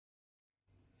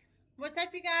What's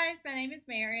up, you guys? My name is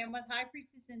Mary. I'm with High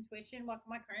Priestess Intuition. Welcome,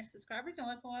 my current subscribers, and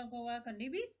welcome,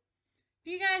 newbies. If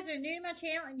you guys are new to my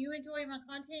channel and you enjoy my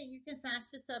content, you can smash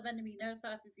the sub button to be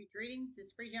notified for future readings. This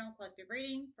is free general collective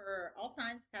reading for all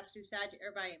signs, Capricorn, Sag,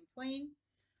 everybody in between.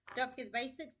 Don't forget the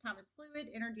basics. Time is fluid.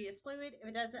 Energy is fluid. If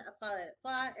it doesn't apply, let it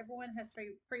fly. Everyone has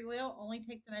free will. Only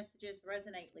take the messages that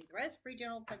resonate. Leave the rest. Free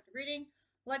general collective reading.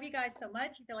 Love you guys so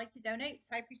much. If you'd like to donate, it's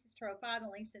High Priestess Tarot 5. The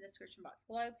link's in the description box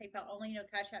below. PayPal only. No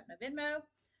Cash App, no Venmo.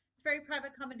 It's a very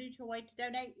private, confidential way to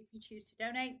donate if you choose to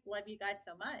donate. Love you guys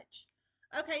so much.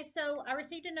 Okay, so I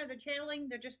received another channeling.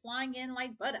 They're just flying in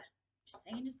like butter. Just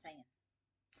saying, just saying.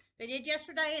 They did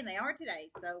yesterday and they are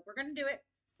today. So we're going to do it.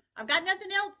 I've got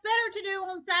nothing else better to do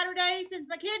on Saturday since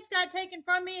my kids got taken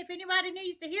from me. If anybody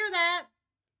needs to hear that,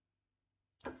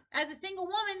 as a single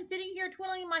woman sitting here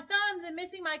twiddling my thumbs and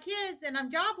missing my kids, and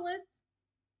I'm jobless.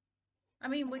 I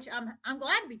mean, which I'm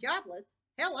glad to be jobless.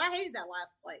 Hell, I hated that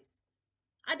last place.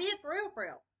 I did for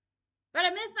real. But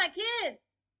I miss my kids.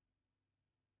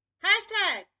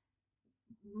 Hashtag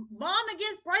Mom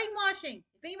against brainwashing.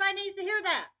 If anybody needs to hear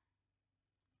that.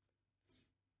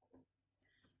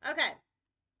 Okay.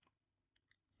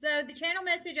 So the channel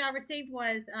message I received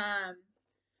was,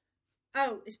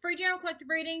 it's free general collective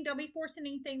reading. Don't be forcing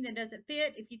anything that doesn't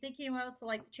fit. If you think anyone else will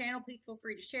like the channel, please feel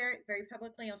free to share it very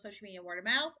publicly on social media, word of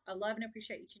mouth. I love and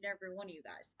appreciate each and every one of you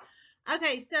guys.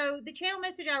 Okay, so the channel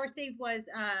message I received was,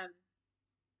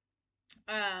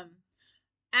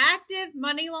 active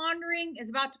money laundering is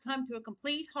about to come to a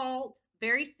complete halt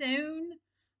very soon.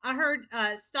 I heard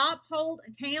stop hold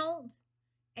account,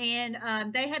 and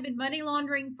they have been money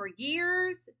laundering for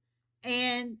years,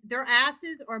 and their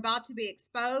asses are about to be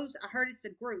exposed. I heard it's a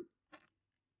group.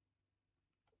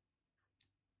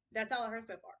 That's all I heard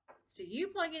so far. So you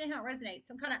plug in and how it resonates.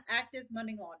 Some kind of active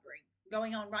money laundering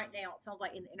going on right now. It sounds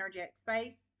like in the energetic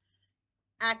space.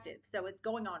 Active. So it's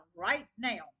going on right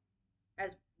now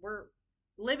as we're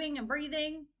living and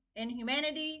breathing in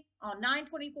humanity on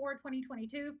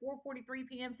 9/24/2022, 4:43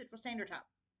 p.m. Central Standard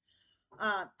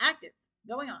Time. Active.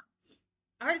 Going on.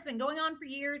 I heard it's been going on for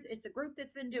years. It's a group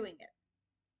that's been doing it.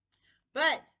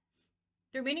 But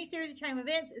through many series of chain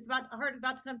events, I heard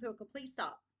about to come to a complete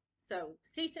stop. So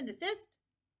cease and desist,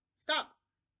 stop.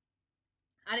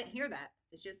 I didn't hear that.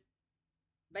 It's just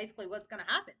basically what's going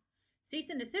to happen.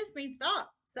 Cease and desist means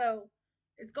stop. So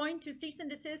it's going to cease and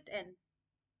desist and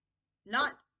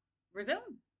not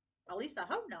resume. At least I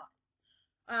hope not.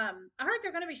 I heard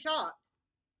they're going to be shocked.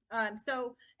 And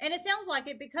it sounds like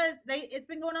it because it's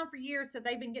been going on for years, so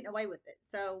they've been getting away with it.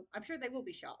 So I'm sure they will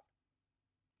be shocked.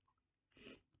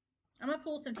 I'm going to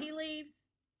pull some tea leaves.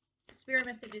 Spirit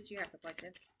messages you have for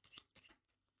collective.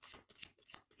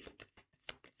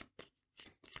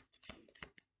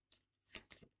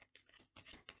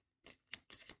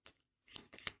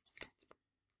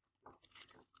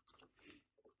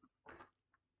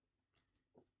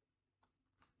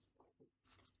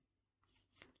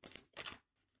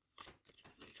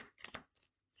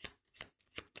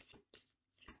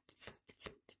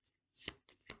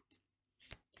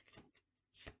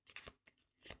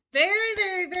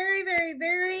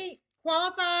 Very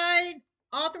qualified,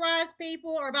 authorized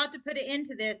people are about to put an end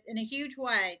to this in a huge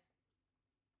way.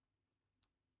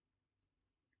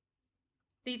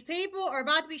 These people are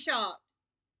about to be shocked.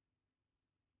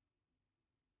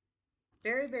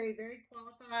 Very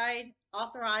qualified,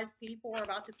 authorized people are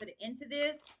about to put an end to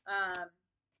this.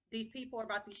 These people are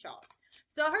about to be shocked.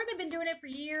 So I heard they've been doing it for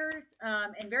years,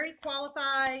 and very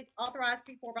qualified, authorized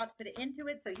people are about to put it into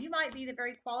it. So you might be the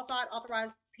very qualified,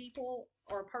 authorized people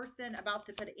or person about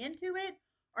to put it into it,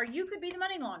 or you could be the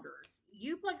money launderers.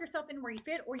 You plug yourself in where you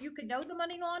fit, or you could know the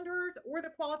money launderers or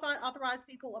the qualified, authorized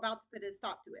people about to put a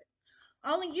stop to it.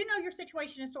 Only you know your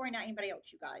situation and story, not anybody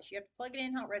else, you guys. You have to plug it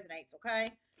in how it resonates,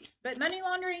 okay? But money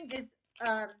laundering is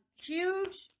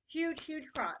huge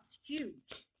crimes.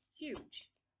 Huge.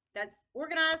 That's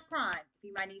organized crime, if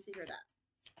you might need to hear that.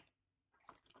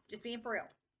 Just being for real.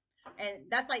 And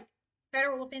that's like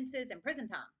federal offenses and prison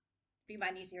time, if you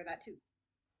might need to hear that too.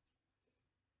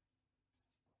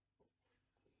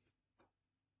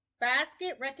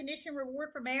 Basket, recognition, reward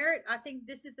for merit. I think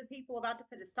this is the people about to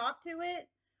put a stop to it.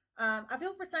 I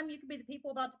feel for some you could be the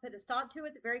people about to put a stop to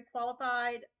it, the very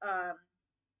qualified,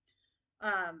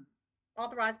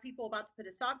 authorized people about to put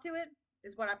a stop to it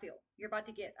is what I feel. You're about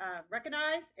to get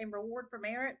recognized and reward for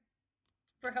merit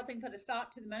for helping put a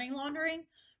stop to the money laundering.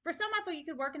 For some, I feel you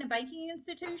could work in a banking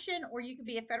institution, or you could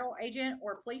be a federal agent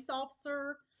or a police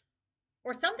officer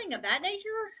or something of that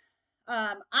nature.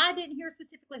 I didn't hear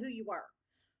specifically who you were.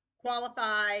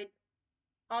 Qualified,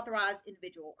 authorized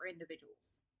individual or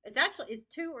individuals. It's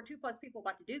 2 or 2+ people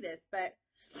about to do this, but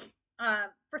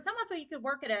For some of you, you could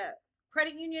work at a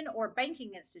credit union or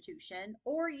banking institution,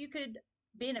 or you could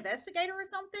be an investigator or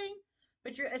something.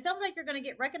 But it sounds like you're going to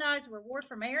get recognized and reward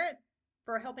for merit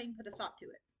for helping put a stop to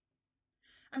it.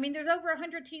 I mean, there's over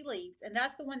 100 tea leaves, and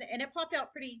that's the one that, and it popped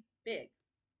out pretty big.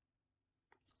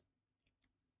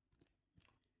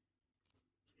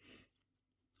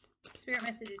 Spirit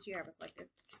messages you have reflected.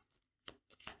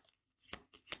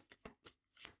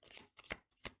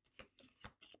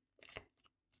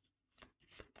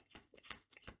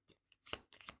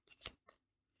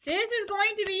 This is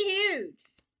going to be huge.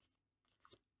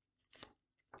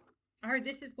 I heard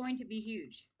this is going to be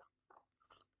huge.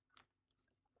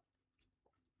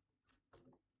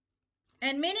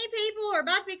 And many people are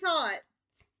about to be caught.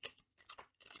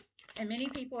 And many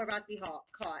people are about to be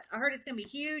caught. I heard it's going to be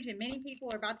huge and many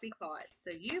people are about to be caught.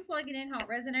 So you plug it in how it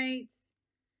resonates,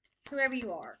 whoever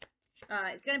you are.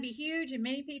 It's going to be huge and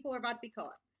many people are about to be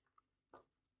caught.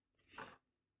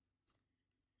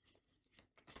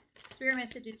 Spirit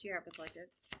messages you have reflected.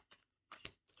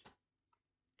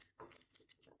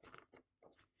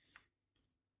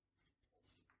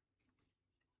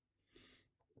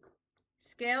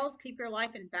 Scales, keep your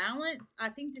life in balance. I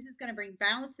think this is going to bring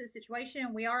balance to the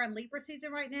situation. We are in Libra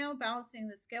season right now, balancing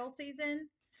the scale season.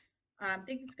 I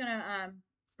think it's going to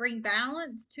bring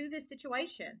balance to this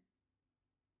situation.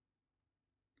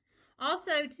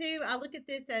 Also, too, I look at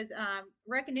this as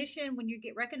recognition. When you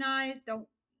get recognized, don't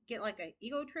get like an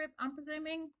ego trip, I'm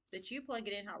presuming, that you plug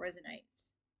it in how it resonates.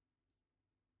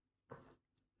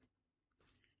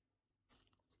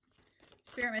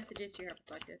 Spirit messages you have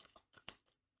reflected.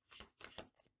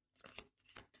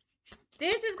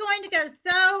 This is going to go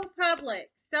so public,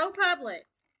 so public.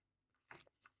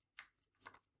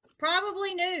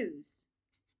 Probably news.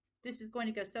 This is going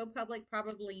to go so public,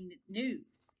 probably news.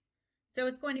 So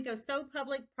it's going to go so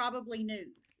public, probably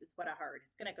news, is what I heard.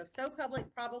 It's going to go so public,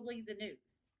 probably the news.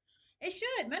 It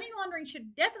should. Money laundering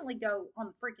should definitely go on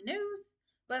the freaking news.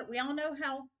 But we all know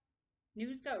how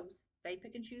news goes. They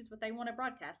pick and choose what they want to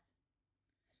broadcast.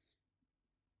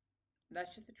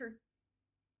 That's just the truth.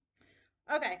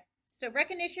 Okay. So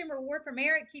recognition, reward for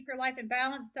merit, keep your life in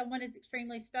balance. Someone is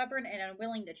extremely stubborn and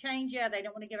unwilling to change. Yeah, they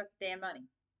don't want to give up the damn money.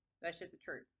 That's just the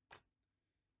truth.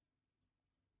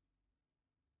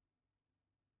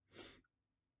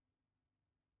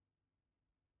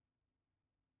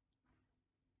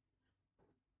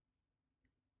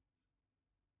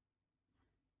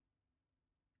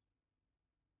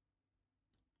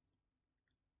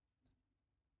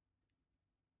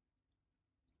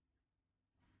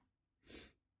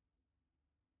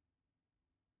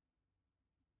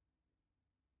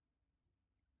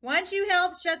 Once you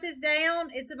help shut this down,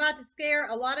 it's about to scare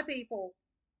a lot of people.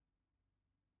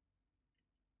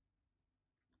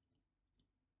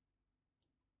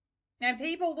 And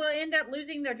people will end up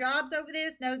losing their jobs over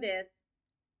this. Know this.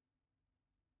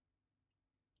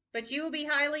 But you will be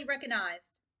highly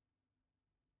recognized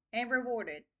and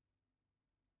rewarded.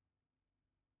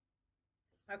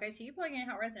 Okay, so you plug in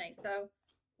how it resonates. So,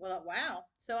 well, wow.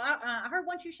 So I heard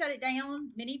once you shut it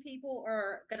down, many people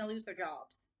are going to lose their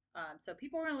jobs. So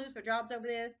people are going to lose their jobs over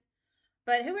this.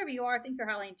 But whoever you are, I think you're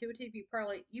highly intuitive. You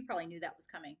probably knew that was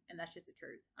coming, and that's just the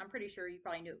truth. I'm pretty sure you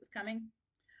probably knew it was coming.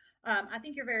 I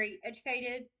think you're very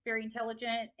educated, very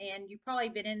intelligent, and you've probably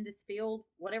been in this field,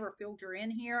 whatever field you're in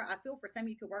here. I feel for some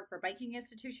you could work for a banking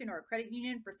institution or a credit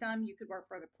union. For some, you could work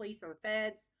for the police or the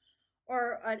feds,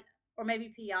 or maybe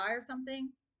PI or something.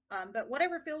 But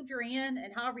whatever field you're in,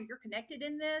 and however you're connected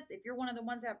in this, if you're one of the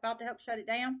ones that about to help shut it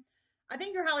down, I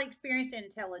think you're highly experienced and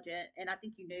intelligent, and I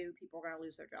think you knew people were going to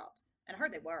lose their jobs, and I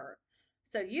heard they were.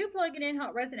 So you plug it in how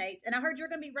it resonates, and I heard you're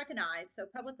going to be recognized. So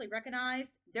publicly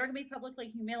recognized, they're going to be publicly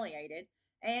humiliated,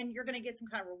 and you're going to get some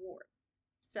kind of reward.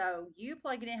 So you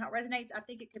plug it in how it resonates. I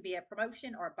think it could be a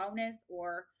promotion or a bonus,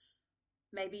 or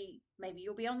maybe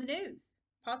you'll be on the news,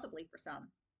 possibly for some.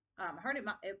 I heard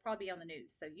it'll probably be on the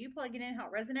news. So you plug it in how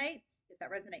it resonates, if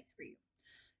that resonates for you.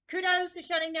 Kudos to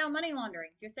shutting down money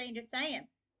laundering. Just saying, just saying.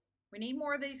 We need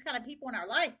more of these kind of people in our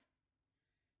life.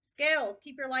 Scales,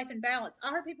 keep your life in balance. I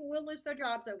heard people will lose their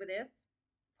jobs over this.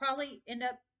 Probably end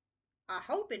up, I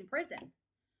hope, in prison.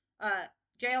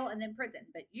 Jail and then prison.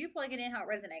 But you plug it in how it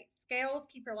resonates. Scales,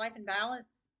 keep your life in balance.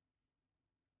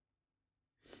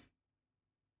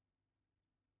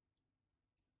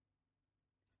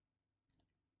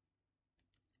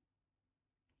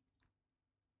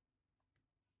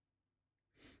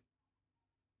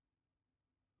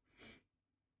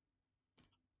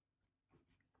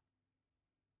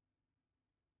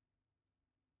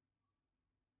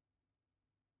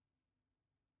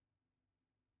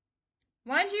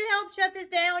 Once you help shut this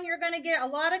down, you're going to get a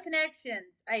lot of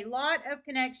connections. A lot of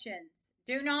connections.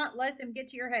 Do not let them get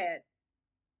to your head.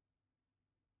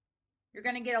 You're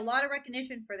going to get a lot of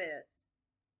recognition for this.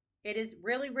 It is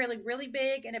really, really, really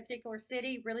big in a particular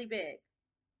city, really big.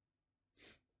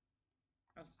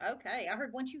 Okay, I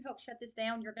heard once you help shut this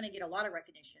down, you're going to get a lot of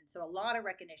recognition. So, a lot of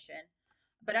recognition.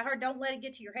 But I heard don't let it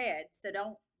get to your head. So,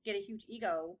 don't get a huge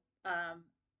ego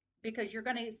because you're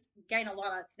going to gain a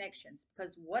lot of connections.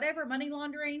 Because whatever money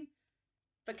laundering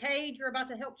facade you're about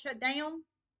to help shut down,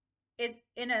 it's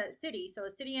in a city. So,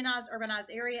 a cityanized, urbanized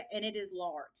area, and it is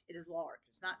large. It is large.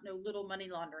 It's not no little money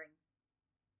laundering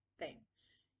thing.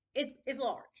 It's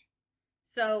large.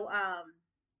 So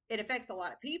it affects a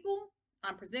lot of people,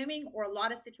 I'm presuming, or a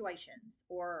lot of situations,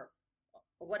 or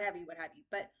what have you, what have you.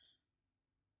 But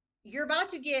you're about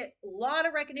to get a lot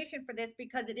of recognition for this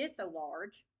because it is so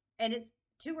large, and it's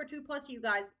two or two plus you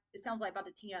guys. It sounds like about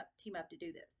to team up to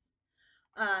do this.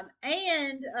 But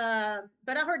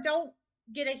I heard don't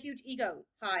get a huge ego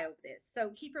high over this. So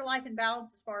keep your life in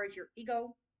balance as far as your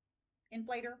ego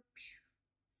inflator.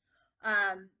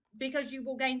 um, because you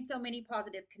will gain so many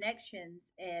positive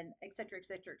connections and et cetera, et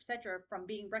cetera, et cetera from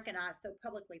being recognized so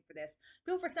publicly for this.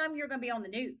 People, for some, you're going to be on the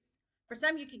news. For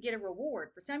some, you could get a reward.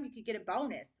 For some, you could get a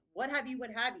bonus. What have you,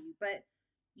 what have you. But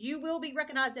you will be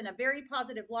recognized in a very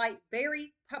positive light,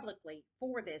 very publicly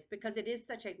for this because it is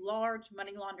such a large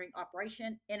money laundering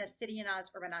operation in a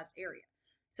cityanized, urbanized area.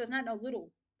 So it's not no little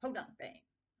podunk thing,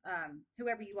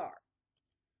 whoever you are.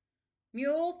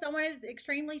 Mule, someone is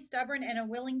extremely stubborn and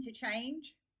unwilling to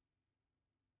change.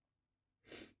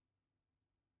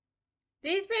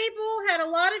 These people had a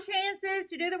lot of chances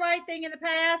to do the right thing in the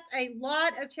past, a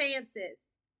lot of chances.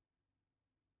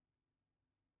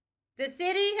 The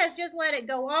city has just let it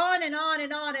go on and on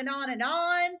and on and on and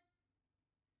on.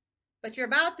 But you're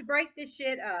about to break this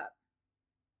shit up.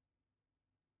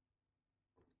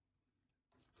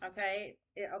 Okay?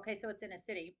 Okay, so it's in a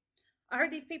city. I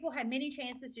heard these people had many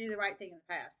chances to do the right thing in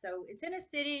the past. So it's in a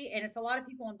city and it's a lot of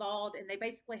people involved, and they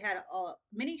basically had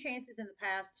many chances in the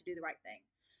past to do the right thing.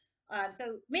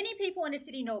 So many people in the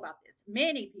city know about this.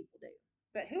 Many people do.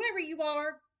 But whoever you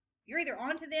are, you're either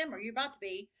onto them or you're about to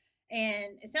be.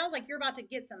 And it sounds like you're about to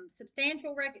get some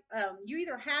substantial. You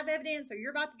either have evidence or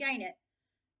you're about to gain it.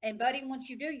 And buddy, once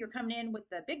you do, you're coming in with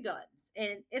the big guns.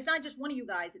 And it's not just one of you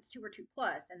guys; it's two or two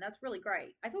plus, and that's really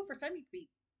great. I feel for some you could be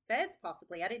feds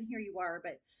possibly. I didn't hear you are,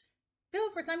 but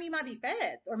feel for some you might be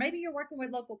feds, or maybe you're working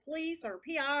with local police or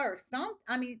PI or something.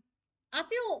 I mean, I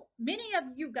feel many of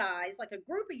you guys, like a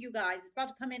group of you guys, is about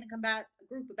to come in and combat a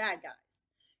group of bad guys.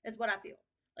 Is what I feel.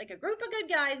 Like a group of good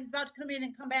guys is about to come in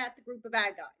and combat the group of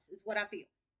bad guys. Is what I feel.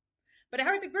 But I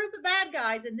heard the group of bad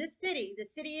guys in this city, the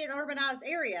city and urbanized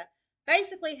area,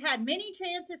 basically had many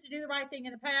chances to do the right thing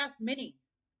in the past. Many.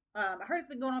 I heard it's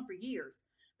been going on for years,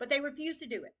 but they refuse to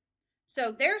do it.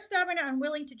 So they're stubborn and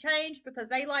unwilling to change because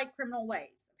they like criminal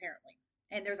ways, apparently.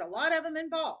 And there's a lot of them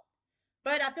involved.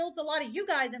 But I feel it's a lot of you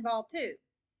guys involved too.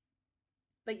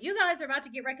 But you guys are about to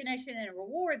get recognition and a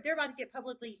reward. They're about to get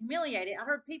publicly humiliated. I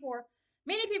heard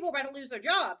many people are about to lose their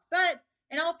jobs. But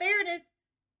in all fairness,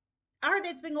 I heard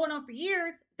that it's been going on for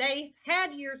years. They've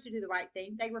had years to do the right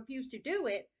thing. They refuse to do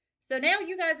it. So now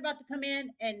you guys are about to come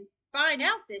in and find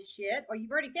out this shit, or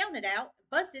you've already found it out,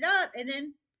 bust it up, and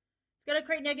then it's going to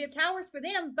create negative towers for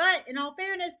them. But in all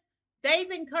fairness, they've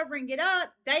been covering it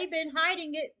up. They've been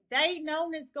hiding it. They know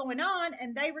it's going on,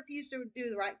 and they refuse to do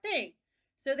the right thing.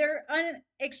 So they're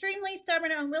extremely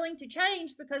stubborn and unwilling to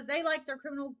change because they like their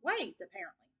criminal ways,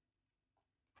 apparently.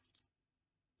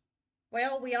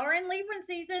 Well, we are in Libra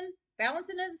season,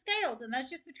 balancing of the scales, and that's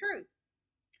just the truth.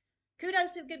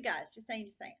 Kudos to the good guys. Just saying,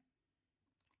 just saying.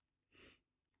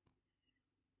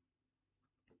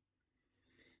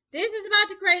 This is about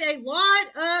to create a lot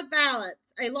of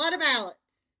balance. A lot of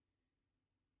balance.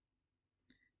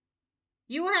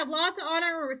 You will have lots of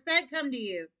honor and respect come to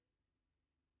you.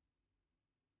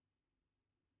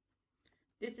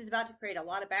 This is about to create a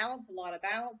lot of balance,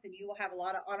 and you will have a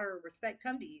lot of honor and respect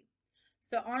come to you.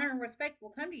 So honor and respect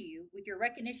will come to you with your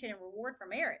recognition and reward for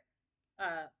merit.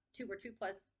 Two or two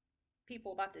plus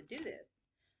people about to do this.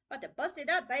 About to bust it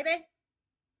up, baby.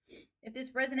 If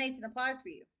this resonates and applies for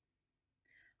you.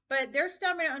 But they're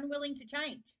stubborn and unwilling to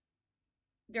change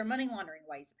their money laundering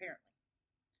ways, apparently.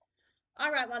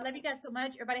 All right. Well, I love you guys so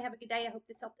much. Everybody have a good day. I hope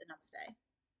this helped, and namaste.